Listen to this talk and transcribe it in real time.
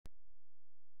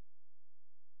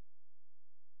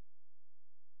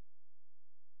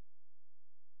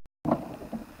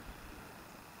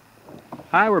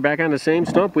Hi, we're back on the same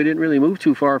stump. We didn't really move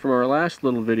too far from our last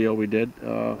little video we did.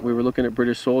 We were looking at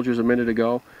British soldiers a minute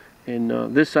ago,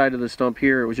 and this side of the stump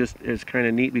here, it's kind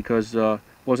of neat because it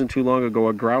wasn't too long ago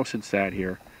a grouse had sat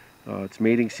here. It's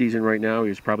mating season right now. He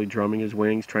was probably drumming his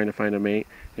wings trying to find a mate,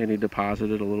 and he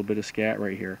deposited a little bit of scat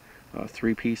right here,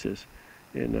 3 pieces.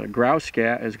 And grouse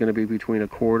scat is going to be between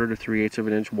 1/4 to 3/8 of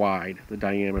an inch wide, the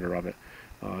diameter of it.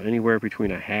 Anywhere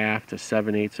between 1/2 to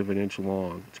 7/8 of an inch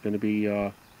long. It's going to be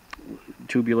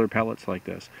tubular pellets like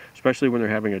this, especially when they're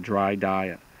having a dry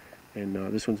diet. And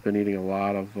this one's been eating a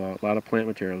lot of plant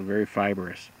material, very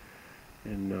fibrous.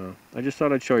 And I just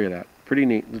thought I'd show you that. Pretty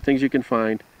neat. The things you can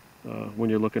find when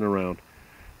you're looking around.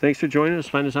 Thanks for joining us.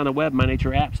 Find us on the web,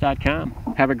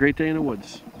 mynatureapps.com. Have a great day in the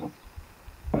woods.